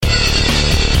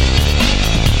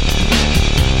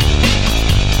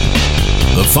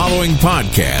following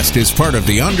podcast is part of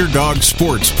the Underdog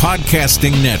Sports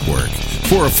Podcasting Network.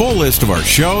 For a full list of our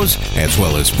shows, as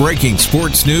well as breaking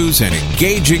sports news and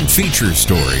engaging feature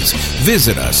stories,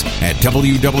 visit us at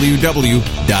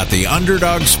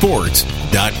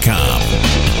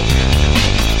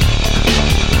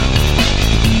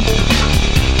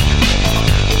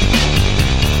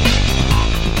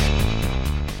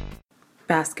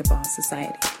Basketball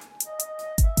Society.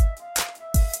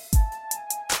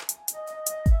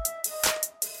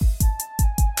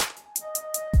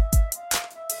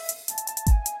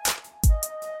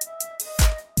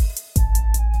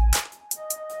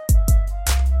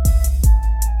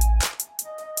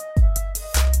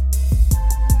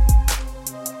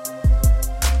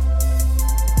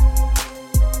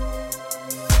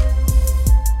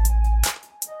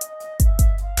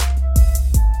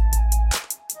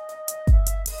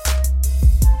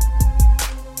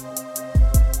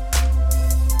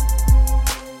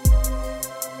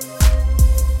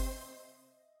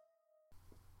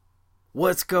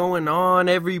 What's going on,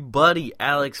 everybody?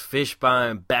 Alex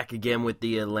Fishbein back again with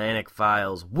the Atlantic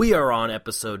Files. We are on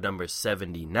episode number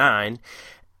 79,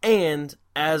 and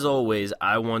as always,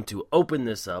 I want to open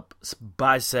this up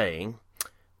by saying,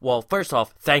 well, first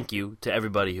off, thank you to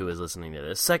everybody who is listening to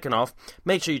this. Second off,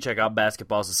 make sure you check out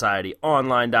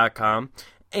basketballsocietyonline.com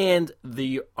and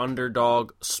the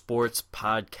Underdog Sports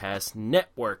Podcast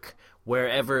Network,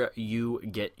 wherever you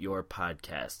get your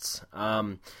podcasts.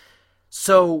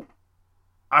 So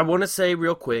I want to say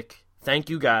real quick, thank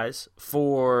you guys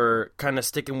for kind of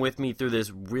sticking with me through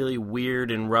this really weird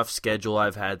and rough schedule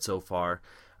I've had so far.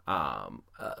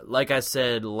 Like I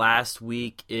said last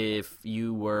week, if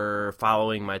you were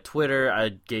following my Twitter, I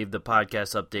gave the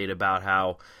podcast update about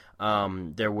how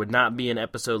there would not be an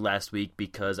episode last week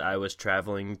because I was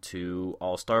traveling to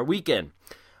All-Star Weekend.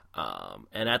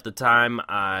 And at the time,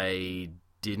 I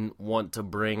didn't want to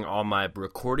bring all my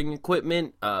recording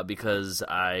equipment because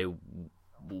I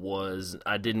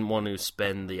didn't want to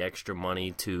spend the extra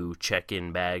money to check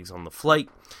in bags on the flight.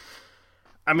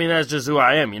 I mean, that's just who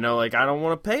I am, I don't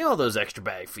want to pay all those extra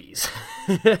bag fees.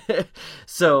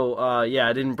 So,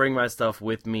 I didn't bring my stuff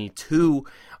with me to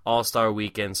All-Star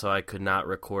Weekend, so I could not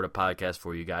record a podcast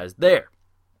for you guys there.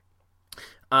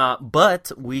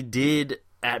 But we did,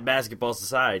 at Basketball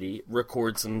Society,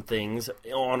 record some things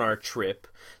on our trip.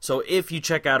 So if you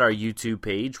check out our YouTube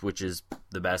page, which is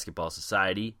the Basketball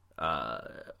Society,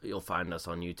 you'll find us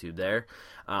on YouTube there.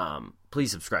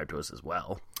 Please subscribe to us as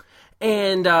well.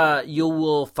 And you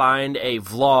will find a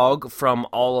vlog from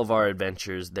all of our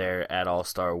adventures there at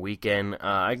All-Star Weekend.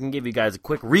 I can give you guys a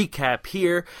quick recap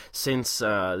here since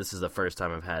this is the first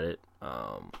time I've had it.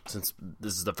 Since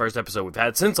this is the first episode we've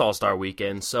had since All-Star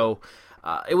Weekend. So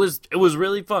it was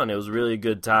really fun. It was a really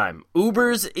good time.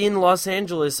 Ubers in Los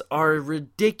Angeles are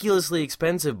ridiculously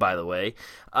expensive, by the way.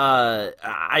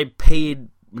 I paid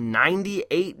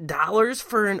 $98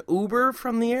 for an Uber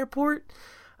from the airport.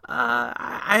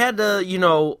 I had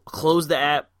to, close the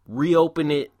app, reopen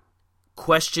it,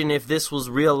 question if this was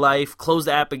real life, close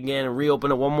the app again and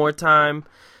reopen it one more time.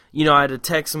 I had to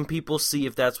text some people, see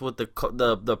if that's what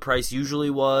the price usually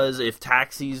was, if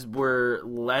taxis were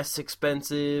less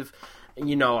expensive.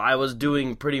 I was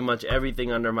doing pretty much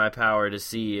everything under my power to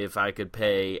see if I could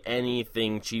pay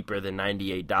anything cheaper than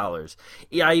 $98.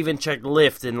 Yeah, I even checked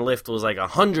Lyft, and Lyft was like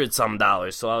 $100-some.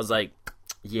 So I was like,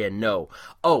 yeah, no.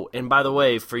 Oh, and by the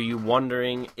way, for you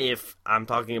wondering if I'm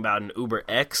talking about an Uber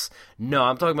X, no,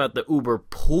 I'm talking about the Uber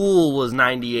Pool was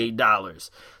 $98.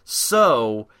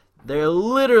 So there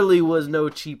literally was no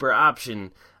cheaper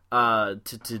option to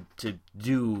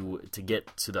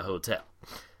get to the hotel.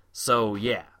 So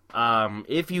yeah.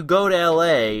 If you go to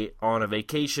LA on a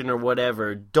vacation or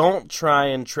whatever, don't try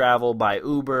and travel by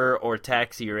Uber or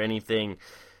taxi or anything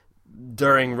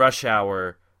during rush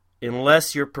hour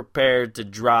unless you're prepared to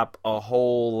drop a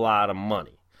whole lot of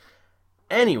money.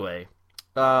 Anyway,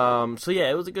 so yeah,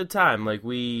 it was a good time. Like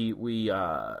we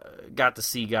got to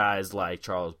see guys like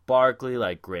Charles Barkley,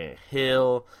 like Grant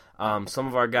Hill. Some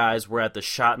of our guys were at the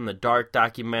Shot in the Dark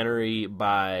documentary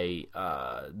by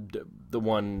the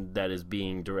one that is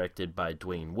being directed by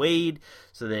Dwayne Wade.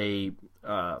 So they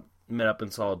met up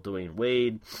and saw Dwayne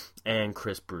Wade and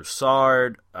Chris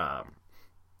Broussard.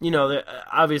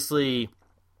 Obviously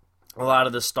a lot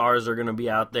of the stars are going to be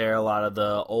out there. A lot of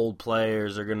the old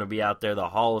players are going to be out there. The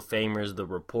Hall of Famers, the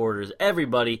reporters,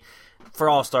 everybody for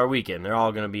All-Star Weekend. They're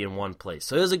all going to be in one place.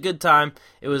 So it was a good time.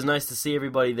 It was nice to see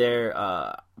everybody there.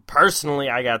 Personally,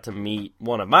 I got to meet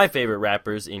one of my favorite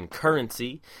rappers in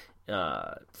Currency,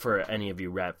 for any of you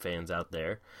rap fans out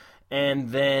there. And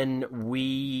then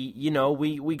we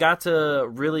got to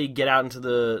really get out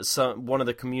into one of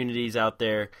the communities out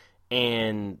there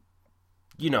and,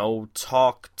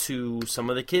 talk to some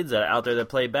of the kids out there that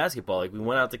play basketball. Like, we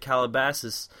went out to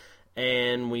Calabasas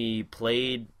and we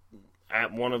played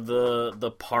at one of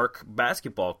the park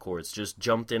basketball courts. Just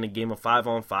jumped in a game of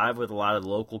 5-on-5 with a lot of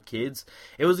local kids.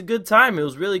 It was a good time. It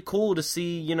was really cool to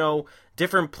see,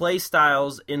 different play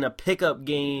styles in a pickup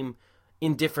game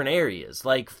in different areas.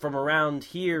 Like, from around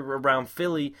here, around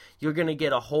Philly, you're going to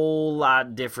get a whole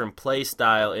lot different play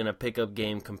style in a pickup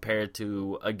game compared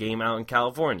to a game out in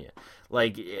California.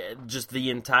 Like, just the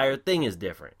entire thing is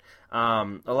different.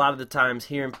 A lot of the times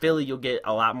here in Philly, you'll get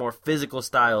a lot more physical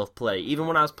style of play. Even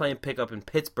when I was playing pickup in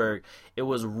Pittsburgh, it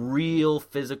was real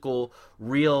physical,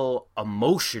 real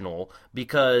emotional,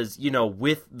 because,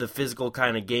 with the physical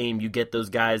kind of game, you get those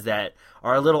guys that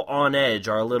are a little on edge,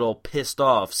 are a little pissed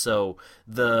off. So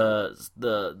just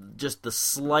the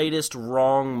slightest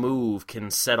wrong move can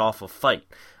set off a fight.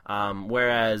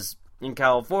 Whereas in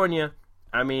California,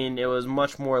 it was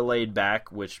much more laid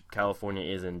back, which California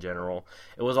is in general.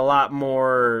 It was a lot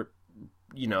more,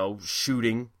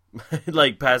 shooting,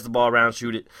 like pass the ball around,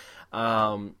 shoot it.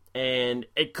 And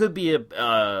it could be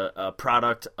a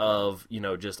product of,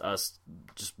 just us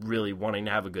just really wanting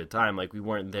to have a good time. Like, we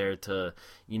weren't there to,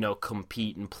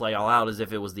 compete and play all out as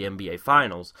if it was the NBA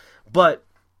Finals. But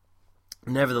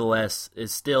nevertheless,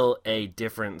 it's still a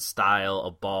different style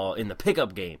of ball in the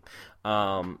pickup game.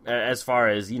 As far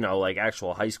as, like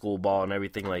actual high school ball and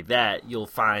everything like that, you'll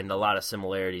find a lot of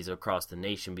similarities across the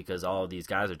nation because all of these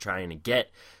guys are trying to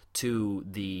get to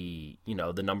the,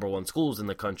 the number one schools in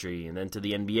the country and then to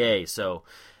the NBA. So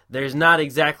there's not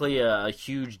exactly a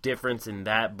huge difference in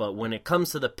that, but when it comes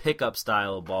to the pickup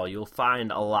style of ball, you'll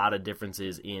find a lot of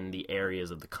differences in the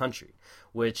areas of the country,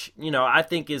 which, I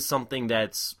think is something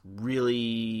that's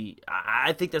really,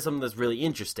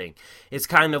 interesting. It's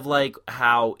kind of like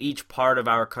how each part of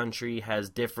our country has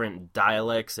different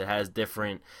dialects, it has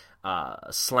different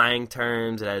slang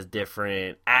terms, it has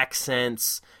different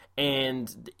accents,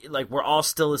 and, like, we're all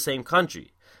still the same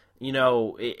country.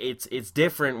 It's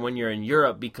different when you're in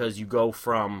Europe because you go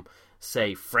from,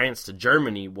 say, France to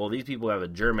Germany. Well, these people have a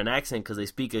German accent because they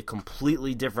speak a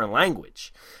completely different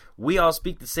language. We all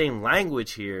speak the same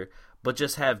language here, but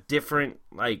just have different,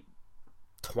 like,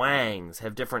 twangs,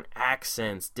 have different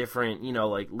accents, different,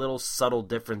 like, little subtle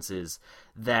differences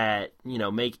that,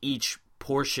 make each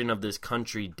portion of this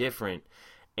country different.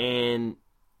 And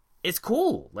it's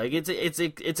cool. Like,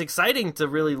 it's exciting to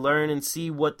really learn and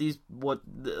see what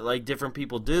different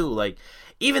people do. Like,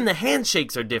 even the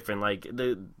handshakes are different. Like,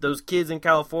 those kids in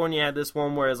California had this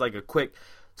one where it's like a quick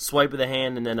swipe of the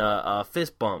hand and then a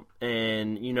fist bump,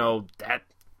 and that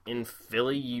in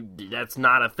Philly that's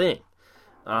not a thing.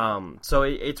 So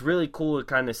it's really cool to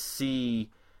kind of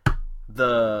see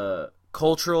the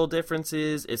cultural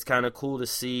differences. It's kind of cool to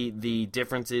see the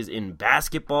differences in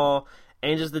basketball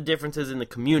and just the differences in the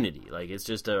community. Like, it's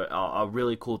just a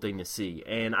really cool thing to see.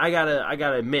 And I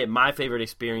gotta admit, my favorite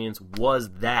experience was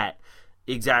that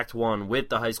exact one with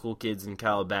the high school kids in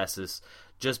Calabasas.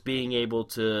 Just being able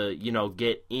to,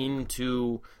 get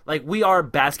into, like, we are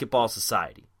basketball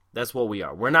society. That's what we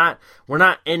are. We're not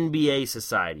NBA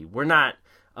society. We're not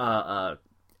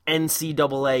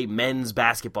NCAA men's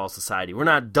basketball society. We're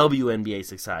not WNBA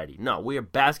society. No, we are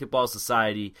basketball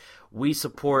society. We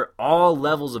support all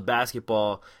levels of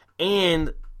basketball,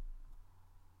 and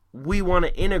we want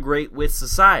to integrate with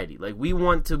society. Like, we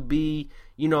want to be,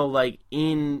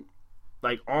 on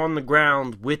the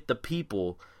ground with the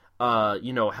people,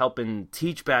 helping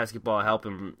teach basketball,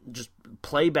 helping just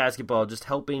play basketball, just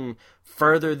helping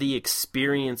further the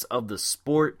experience of the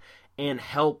sport and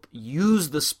help use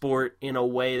the sport in a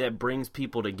way that brings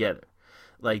people together.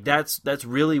 Like, that's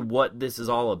really what this is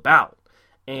all about.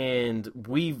 And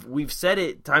we've said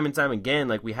it time and time again.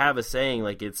 Like, we have a saying,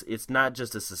 like, it's not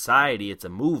just a society, it's a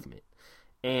movement.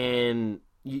 And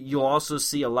you'll also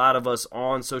see a lot of us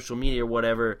on social media or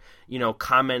whatever,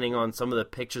 commenting on some of the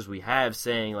pictures we have,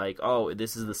 saying, like, oh,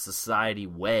 this is the society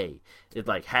way. It's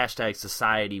like hashtag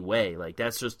society way. Like,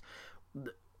 that's just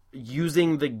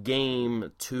using the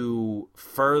game to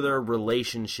further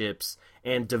relationships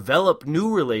and develop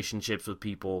new relationships with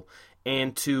people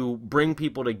and to bring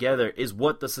people together is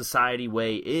what the society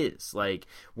way is. Like,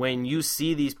 when you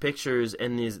see these pictures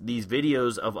and these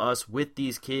videos of us with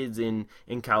these kids in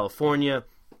California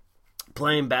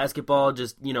playing basketball,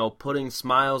 just, putting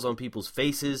smiles on people's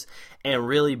faces and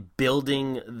really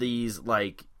building these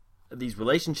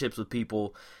relationships with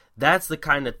people, that's the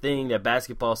kind of thing that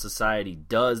basketball society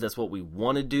does. That's what we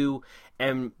want to do.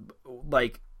 And,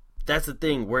 like, that's the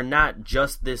thing. We're not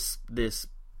just this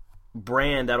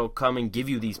brand that'll come and give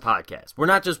you these podcasts. We're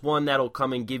not just one that'll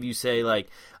come and give you, say, like,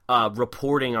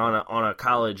 reporting on a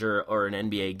college or an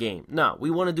NBA game. No,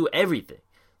 we want to do everything.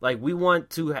 Like, we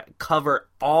want to cover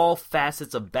all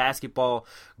facets of basketball,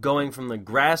 going from the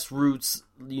grassroots,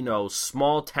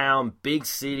 small town, big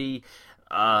city,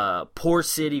 poor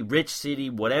city, rich city,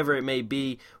 whatever it may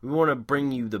be. We want to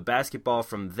bring you the basketball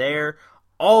from there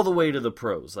all the way to the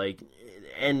pros, like,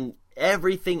 and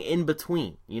everything in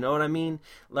between. You know what I mean?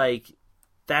 Like,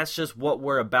 that's just what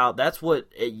we're about. That's what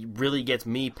it really gets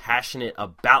me passionate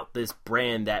about this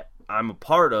brand that I'm a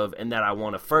part of and that I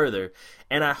want to further.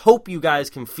 And I hope you guys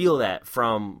can feel that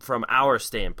from our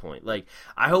standpoint. Like,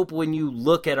 I hope when you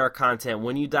look at our content,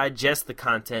 when you digest the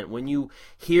content, when you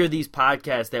hear these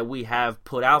podcasts that we have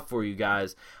put out for you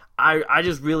guys, I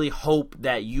just really hope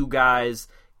that you guys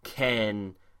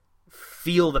can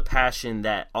feel the passion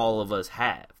that all of us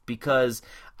have, because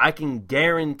I can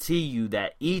guarantee you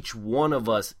that each one of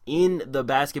us in the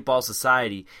Basketball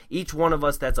Society, each one of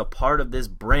us that's a part of this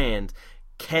brand,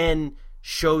 can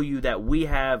show you that we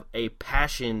have a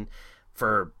passion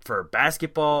for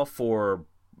basketball, for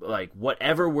like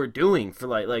whatever we're doing, for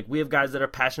like we have guys that are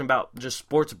passionate about just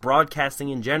sports broadcasting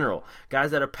in general,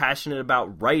 guys that are passionate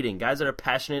about writing, guys that are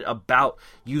passionate about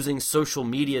using social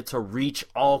media to reach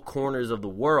all corners of the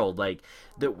world. Like,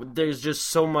 there's just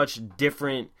so much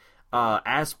different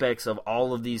aspects of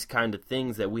all of these kind of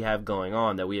things that we have going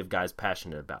on that we have guys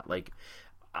passionate about. Like,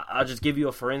 I'll just give you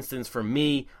a for instance. For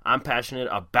me, I'm passionate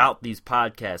about these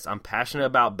podcasts. I'm passionate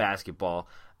about basketball,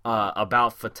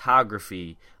 about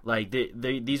photography. Like,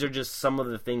 these are just some of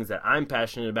the things that I'm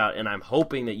passionate about, and I'm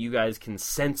hoping that you guys can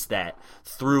sense that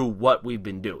through what we've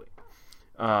been doing.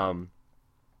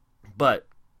 But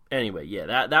anyway,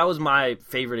 yeah, that was my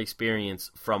favorite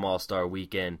experience from All-Star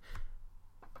Weekend.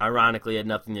 Ironically, it had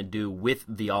nothing to do with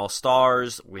the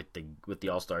All-Stars, with the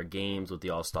All-Star games, with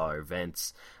the All-Star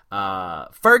events.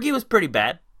 Fergie was pretty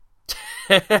bad.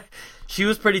 She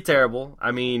was pretty terrible.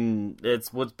 I mean,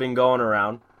 it's what's been going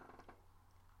around.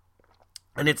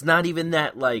 And it's not even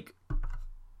that, like,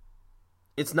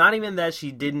 it's not even that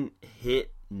she didn't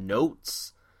hit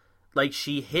notes. Like,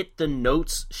 she hit the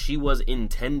notes she was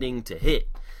intending to hit.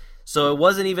 So it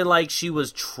wasn't even like she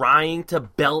was trying to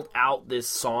belt out this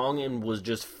song and was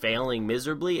just failing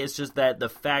miserably. It's just that the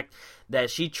fact that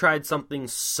she tried something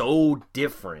so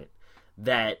different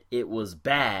that it was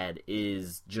bad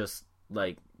is just,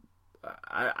 like,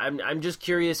 I'm just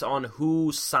curious on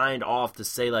who signed off to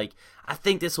say, like, I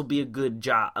think this will be a good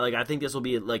job. Like, I think this will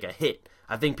be, like, a hit.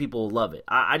 I think people will love it.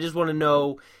 I just want to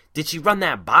know, did she run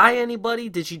that by anybody?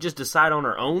 Did she just decide on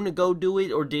her own to go do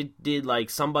it? Or did like,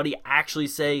 somebody actually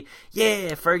say,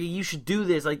 yeah, Fergie, you should do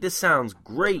this. Like, this sounds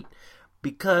great.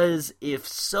 Because if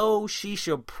so, she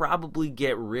should probably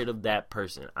get rid of that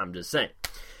person. I'm just saying.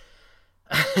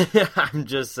 I'm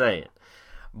just saying.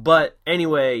 But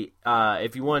anyway,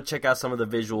 if you want to check out some of the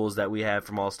visuals that we have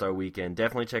from All-Star Weekend,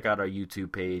 definitely check out our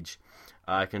YouTube page.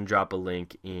 I can drop a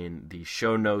link in the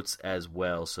show notes as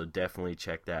well, so definitely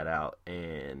check that out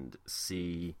and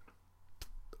see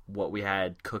what we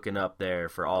had cooking up there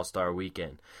for All-Star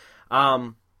Weekend.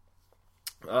 Little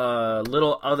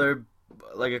other,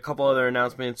 like a couple other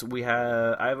announcements.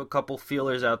 I have a couple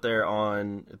feelers out there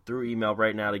through email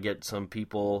right now to get some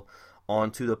people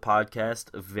onto the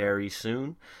podcast very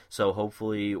soon. So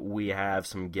hopefully we have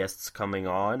some guests coming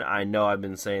on. I know I've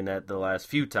been saying that the last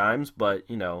few times, but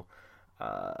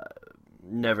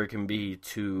never can be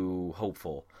too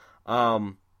hopeful.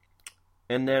 And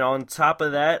then on top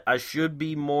of that, I should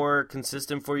be more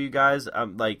consistent for you guys.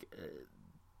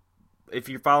 If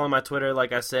you're following my Twitter,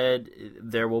 like I said,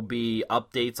 there will be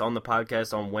updates on the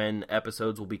podcast on when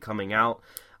episodes will be coming out.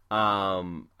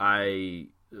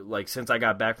 Since I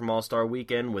got back from All-Star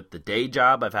Weekend with the day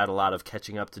job, I've had a lot of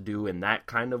catching up to do in that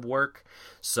kind of work.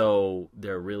 So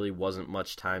there really wasn't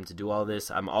much time to do all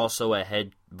this. I'm also a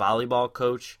head volleyball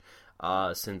coach,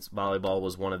 since volleyball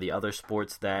was one of the other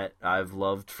sports that I've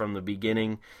loved from the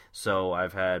beginning. So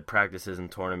I've had practices and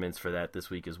tournaments for that this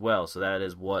week as well. So that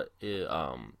is what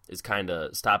is kind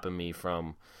of stopping me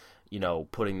from,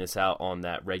 putting this out on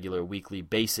that regular weekly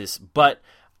basis. But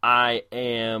I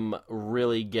am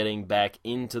really getting back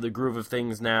into the groove of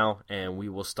things now, and we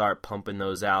will start pumping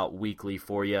those out weekly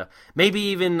for you. Maybe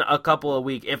even a couple of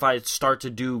weeks if I start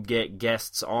to get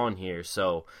guests on here.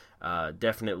 So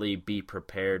definitely be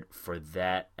prepared for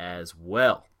that as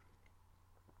well.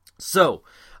 So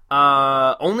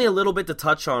only a little bit to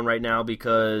touch on right now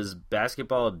because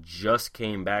basketball just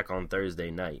came back on Thursday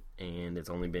night, and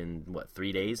it's only been,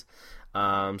 3 days?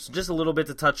 So just a little bit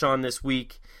to touch on this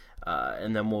week.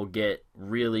 and then we'll get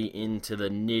really into the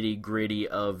nitty-gritty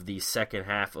of the second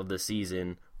half of the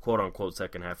season, quote-unquote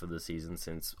second half of the season,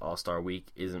 since All-Star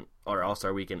Weekend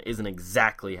isn't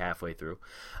exactly halfway through.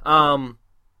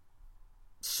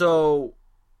 So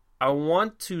I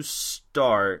want to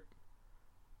start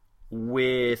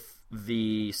with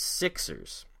the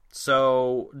Sixers.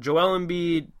 So Joel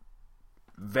Embiid,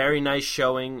 very nice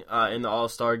showing in the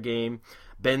All-Star game.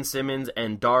 Ben Simmons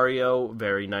and Dario,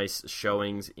 very nice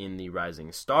showings in the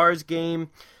Rising Stars game.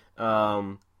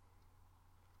 And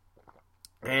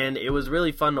it was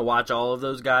really fun to watch all of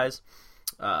those guys.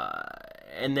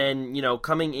 And then,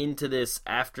 coming into this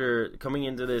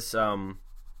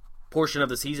portion of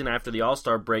the season after the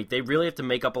All-Star break, they really have to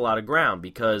make up a lot of ground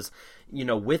because,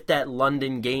 with that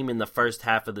London game in the first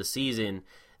half of the season,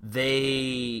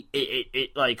 it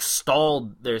like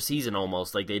stalled their season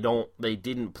almost. Like they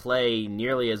didn't play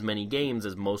nearly as many games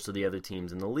as most of the other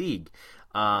teams in the league.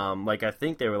 I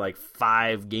think they were like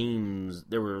 5 games.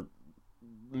 They were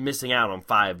missing out on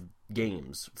 5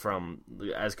 games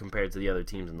as compared to the other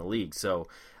teams in the league. So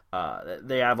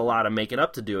they have a lot of making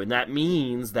up to do, and that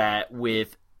means that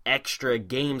with extra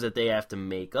games that they have to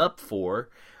make up for,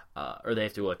 or they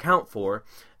have to account for,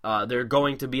 there are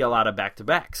going to be a lot of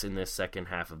back-to-backs in this second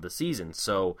half of the season.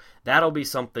 So that'll be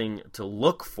something to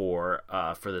look for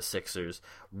the Sixers.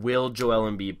 Will Joel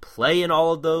Embiid play in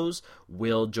all of those?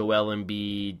 Will Joel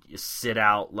Embiid sit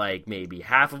out like maybe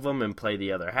half of them and play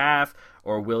the other half?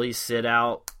 Or will he sit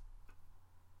out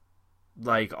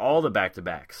like all the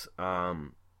back-to-backs?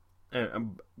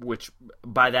 Which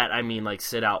by that I mean like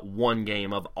sit out one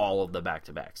game of all of the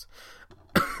back-to-backs.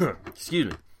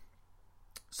 Excuse me.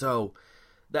 So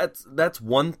that's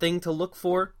one thing to look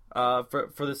for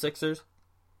the Sixers.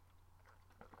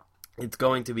 It's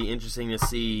going to be interesting to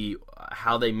see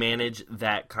how they manage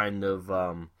that kind of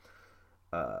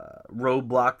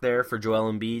roadblock there for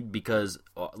Joel Embiid, because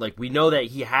we know that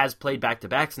he has played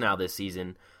back-to-backs now this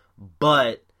season,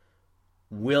 but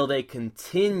will they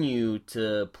continue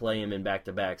to play him in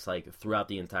back-to-backs throughout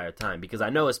the entire time? Because I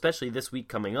know, especially this week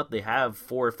coming up, they have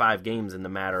 4 or 5 games in the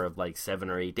matter of 7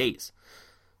 or 8 days.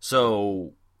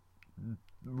 So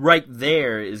right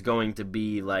there is going to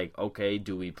be okay,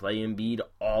 do we play Embiid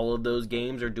all of those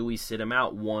games, or do we sit him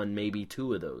out 1, maybe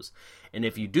 2 of those? And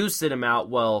if you do sit him out,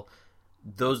 well,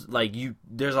 those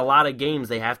there's a lot of games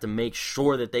they have to make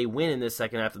sure that they win in this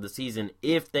second half of the season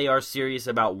if they are serious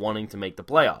about wanting to make the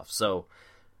playoffs. So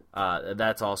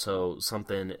that's also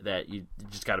something that you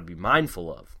just got to be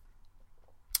mindful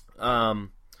of.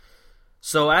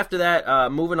 So after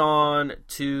that, moving on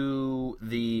to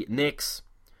the Knicks,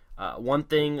 one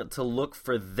thing to look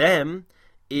for them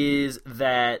is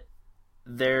that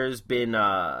there's been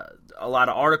a lot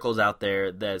of articles out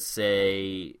there that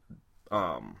say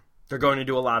they're going to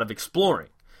do a lot of exploring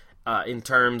in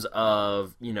terms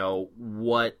of,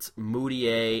 what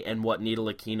Moutier and what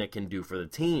Ntilikina can do for the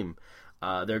team.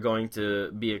 They're going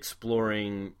to be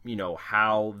exploring,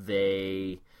 how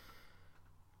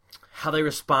they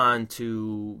respond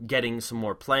to getting some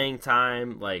more playing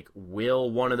time.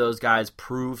 Will one of those guys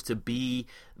prove to be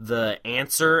the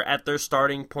answer at their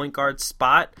starting point guard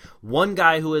spot? One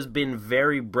guy who has been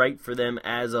very bright for them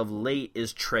as of late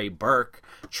is Trey Burke.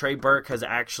 Trey Burke has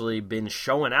actually been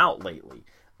showing out lately.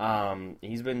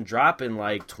 He's been dropping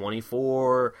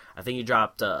 24. I think he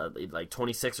dropped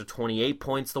 26 or 28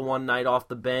 points the one night off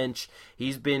the bench.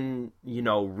 He's been,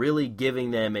 really giving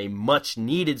them a much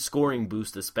needed scoring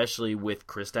boost, especially with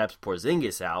Kristaps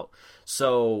Porzingis out.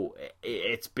 So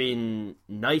it's been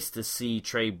nice to see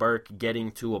Trey Burke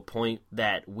getting to a point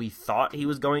that we thought he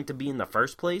was going to be in the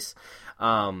first place.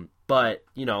 But,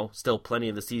 still plenty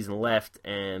of the season left,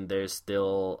 and there's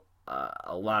still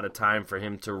a lot of time for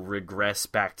him to regress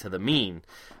back to the mean,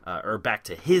 or back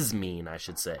to his mean, I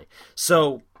should say.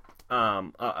 So,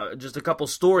 just a couple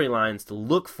storylines to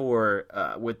look for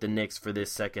with the Knicks for this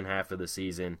second half of the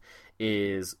season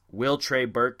is, will Trey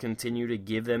Burke continue to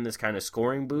give them this kind of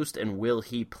scoring boost, and will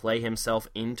he play himself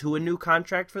into a new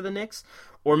contract for the Knicks,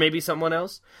 or maybe someone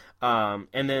else?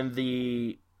 And then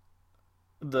the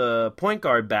point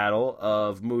guard battle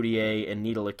of Moutier and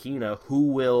Ntilikina, who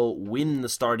will win the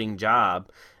starting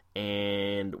job,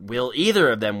 and will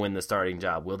either of them win the starting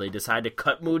job? Will they decide to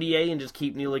cut Moutier and just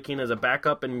keep Ntilikina as a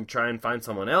backup and try and find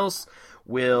someone else?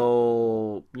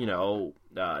 Will,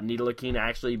 Ntilikina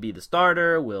actually be the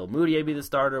starter? Will Moutier be the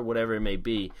starter? Whatever it may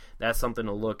be, that's something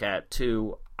to look at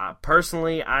too.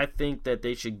 Personally, I think that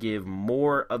they should give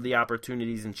more of the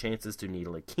opportunities and chances to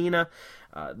Ntilikina.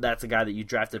 That's a guy that you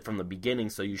drafted from the beginning,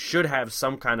 so you should have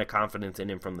some kind of confidence in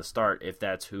him from the start if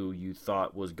that's who you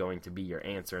thought was going to be your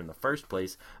answer in the first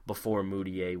place before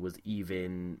Moutier was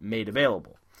even made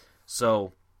available.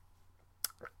 So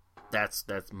that's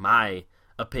my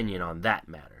opinion on that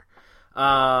matter.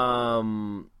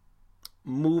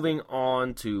 Moving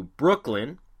on to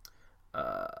Brooklyn.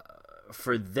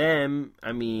 For them,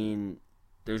 I mean,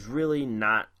 there's really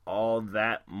not all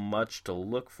that much to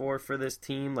look for this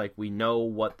team. Like, we know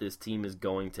what this team is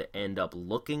going to end up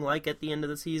looking like at the end of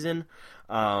the season.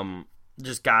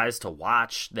 Just guys to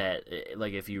watch that,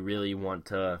 like, if you really want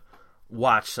to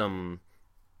watch some,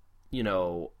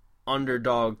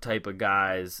 underdog type of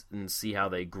guys and see how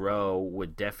they grow,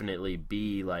 would definitely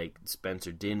be like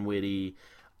Spencer Dinwiddie,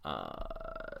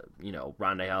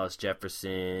 Rondae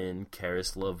Hollis-Jefferson,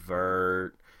 Karis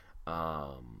LeVert,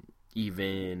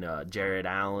 even Jared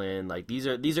Allen. Like, these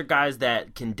are guys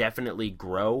that can definitely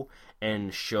grow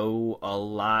and show a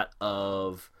lot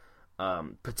of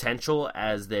potential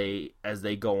as they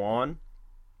go on.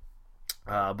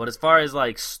 But as far as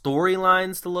like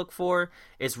storylines to look for,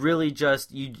 it's really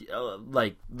just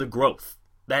like the growth.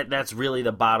 That's really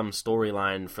the bottom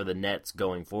storyline for the Nets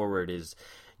going forward. Is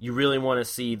you really want to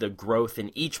see the growth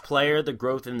in each player, the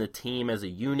growth in the team as a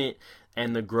unit,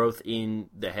 and the growth in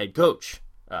the head coach,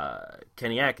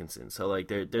 Kenny Atkinson. So like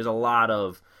there's a lot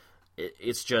of,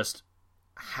 it's just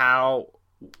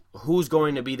who's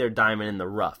going to be their diamond in the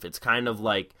rough. It's kind of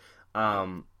like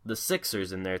the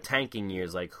Sixers in their tanking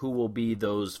years, like who will be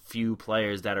those few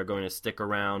players that are going to stick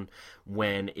around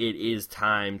when it is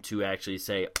time to actually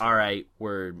say, all right,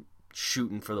 we're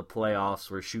shooting for the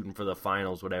playoffs, we're shooting for the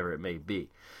finals, whatever it may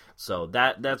be. So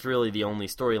that's really the only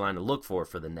storyline to look for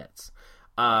the Nets.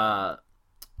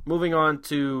 Moving on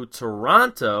to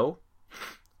Toronto.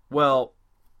 Well,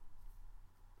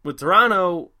 with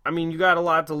Toronto, I mean, you got a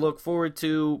lot to look forward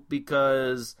to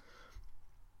because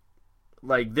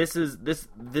like this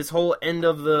whole end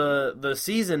of the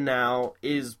season now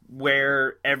is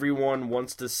where everyone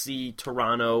wants to see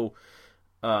Toronto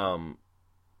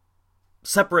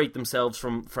separate themselves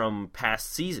from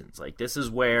past seasons. Like, this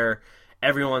is where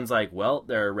everyone's like, well,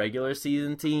 they're a regular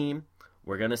season team.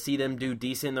 We're going to see them do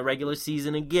decent in the regular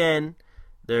season again.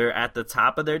 They're at the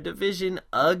top of their division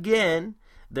again.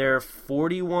 They're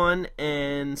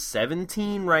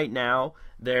 41-17 right now.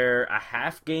 They're a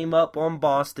half game up on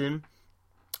Boston.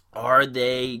 Are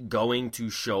they going to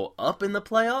show up in the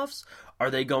playoffs?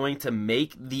 Are they going to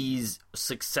make these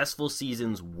successful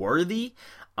seasons worthy?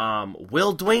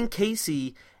 Will Dwayne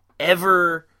Casey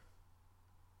ever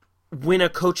win a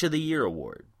Coach of the Year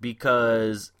award?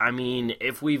 Because, I mean,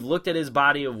 if we've looked at his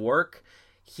body of work,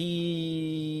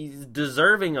 he's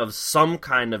deserving of some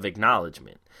kind of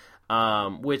acknowledgement,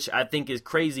 which I think is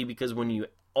crazy because when you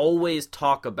always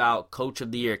talk about Coach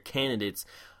of the Year candidates,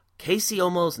 Casey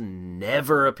almost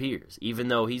never appears, even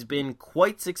though he's been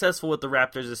quite successful with the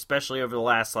Raptors, especially over the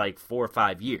last, 4 or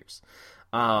 5 years.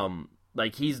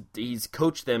 He's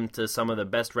coached them to some of the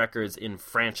best records in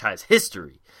franchise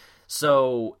history.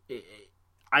 So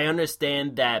I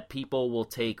understand that people will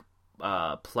take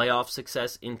playoff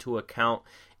success into account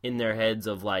in their heads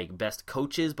of best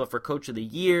coaches, but for Coach of the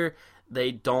Year,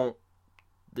 they don't.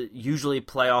 Usually,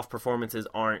 playoff performances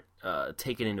aren't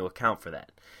taken into account for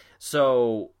that.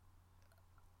 So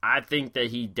I think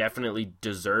that he definitely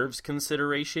deserves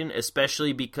consideration,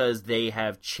 especially because they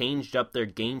have changed up their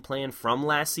game plan from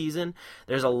last season.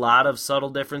 There's a lot of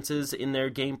subtle differences in their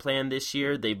game plan this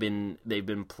year. They've been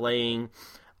playing,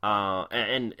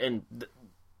 and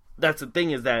that's the thing,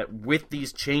 is that with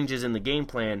these changes in the game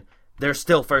plan, they're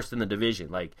still first in the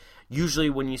division.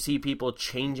 Usually when you see people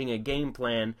changing a game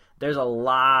plan, there's a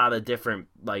lot of different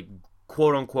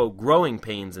quote-unquote growing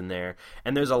pains in there,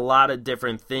 and there's a lot of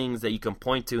different things that you can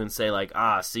point to and say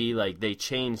they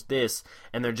changed this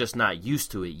and they're just not used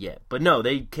to it yet. But no,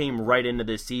 they came right into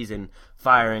this season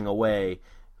firing away,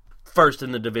 first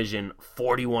in the division,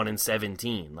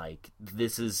 41-17.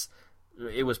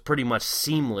 It was pretty much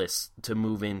seamless to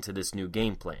move into this new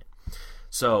game plan.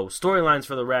 So storylines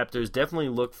for the Raptors, definitely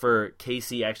look for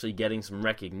Casey actually getting some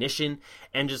recognition,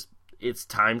 and just it's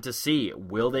time to see.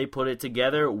 Will they put it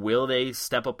together? Will they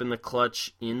step up in the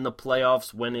clutch in the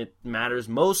playoffs when it matters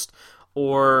most?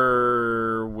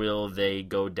 Or will they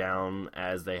go down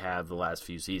as they have the last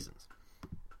few seasons?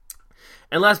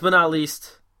 And last but not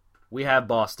least, we have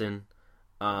Boston.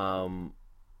 For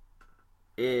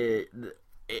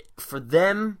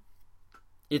them,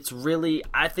 it's really,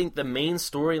 I think the main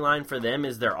storyline for them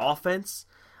is their offense.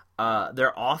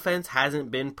 Their offense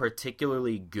hasn't been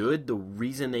particularly good. The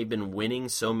reason they've been winning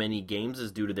so many games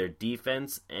is due to their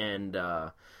defense, and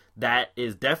that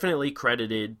is definitely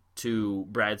credited to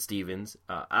Brad Stevens.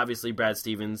 Obviously, Brad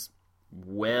Stevens,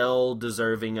 well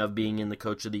deserving of being in the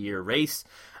Coach of the Year race.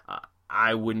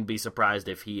 I wouldn't be surprised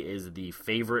if he is the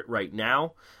favorite right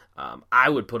now. I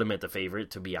would put him at the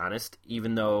favorite, to be honest.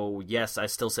 Even though, yes, I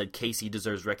still said Casey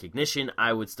deserves recognition,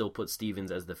 I would still put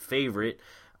Stevens as the favorite,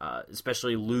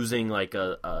 especially losing like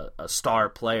a star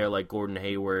player like Gordon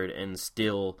Hayward and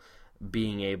still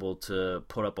being able to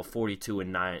put up a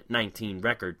 42-19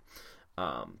 record.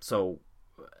 So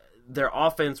their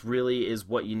offense really is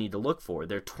what you need to look for.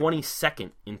 They're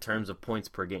 22nd in terms of points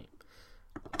per game,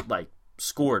 like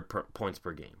scored points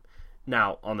per game.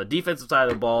 Now, on the defensive side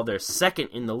of the ball, they're second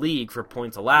in the league for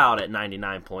points allowed at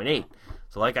 99.8.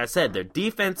 So like I said, their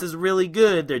defense is really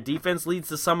good. Their defense leads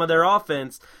to some of their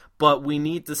offense, but we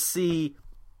need to see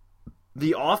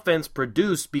the offense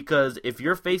produce, because if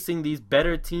you're facing these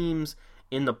better teams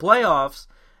in the playoffs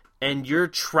and you're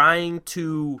trying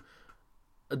to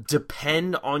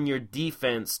depend on your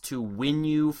defense to win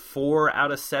you 4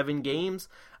 out of 7 games,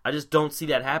 I just don't see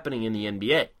that happening in the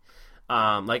NBA.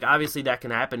 Like, obviously that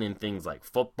can happen in things like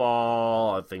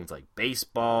football, or things like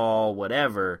baseball,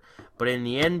 whatever. But in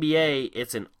the NBA,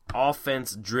 it's an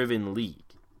offense-driven league.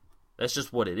 That's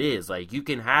just what it is. Like, you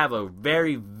can have a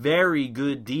very, very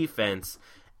good defense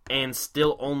and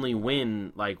still only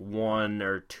win like 1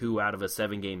 or 2 out of a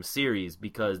 7-game series,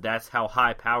 because that's how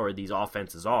high-powered these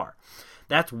offenses are.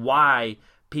 That's why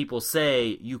people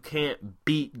say you can't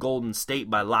beat Golden State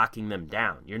by locking them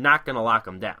down. You're not going to lock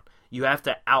them down. You have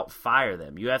to outfire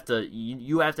them. You have to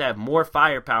have more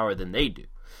firepower than they do.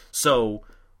 So,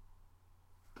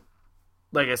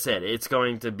 like I said, it's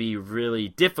going to be really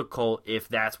difficult if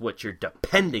that's what you're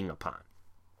depending upon.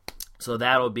 So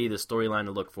that'll be the storyline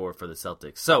to look for the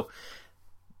Celtics. So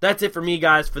that's it for me,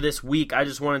 guys, for this week. I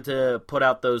just wanted to put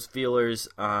out those feelers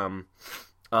of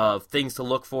things to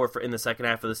look for in the second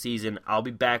half of the season. I'll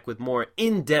be back with more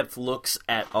in-depth looks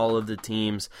at all of the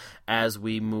teams as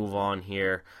we move on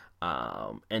here.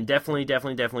 And definitely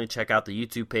check out the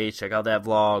YouTube page. Check out that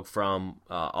vlog from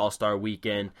All-Star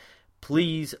Weekend.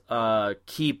 Please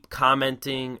keep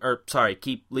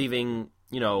leaving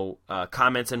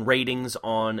comments and ratings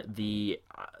on the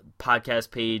podcast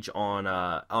page on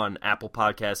Apple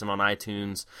Podcasts and on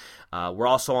iTunes. We're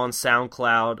also on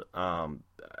SoundCloud,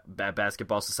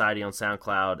 Basketball Society on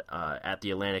SoundCloud, at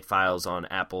the Atlantic Files on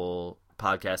Apple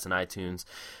Podcasts and iTunes.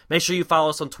 Make sure you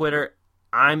follow us on Twitter.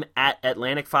 I'm at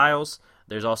Atlantic Files.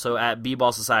 There's also at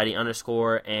B-Ball Society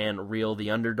 _ and Real the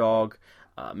Underdog.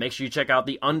 Make sure you check out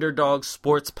the Underdog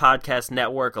Sports Podcast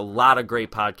Network. A lot of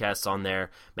great podcasts on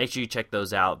there. Make sure you check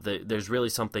those out. There's really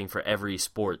something for every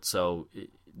sport, so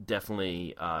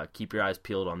definitely keep your eyes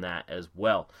peeled on that as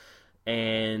well.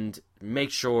 And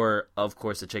make sure, of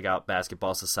course, to check out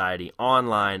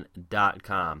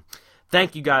basketballsocietyonline.com.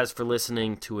 Thank you guys for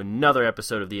listening to another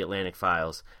episode of the Atlantic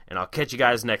Files, and I'll catch you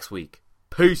guys next week.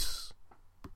 Peace!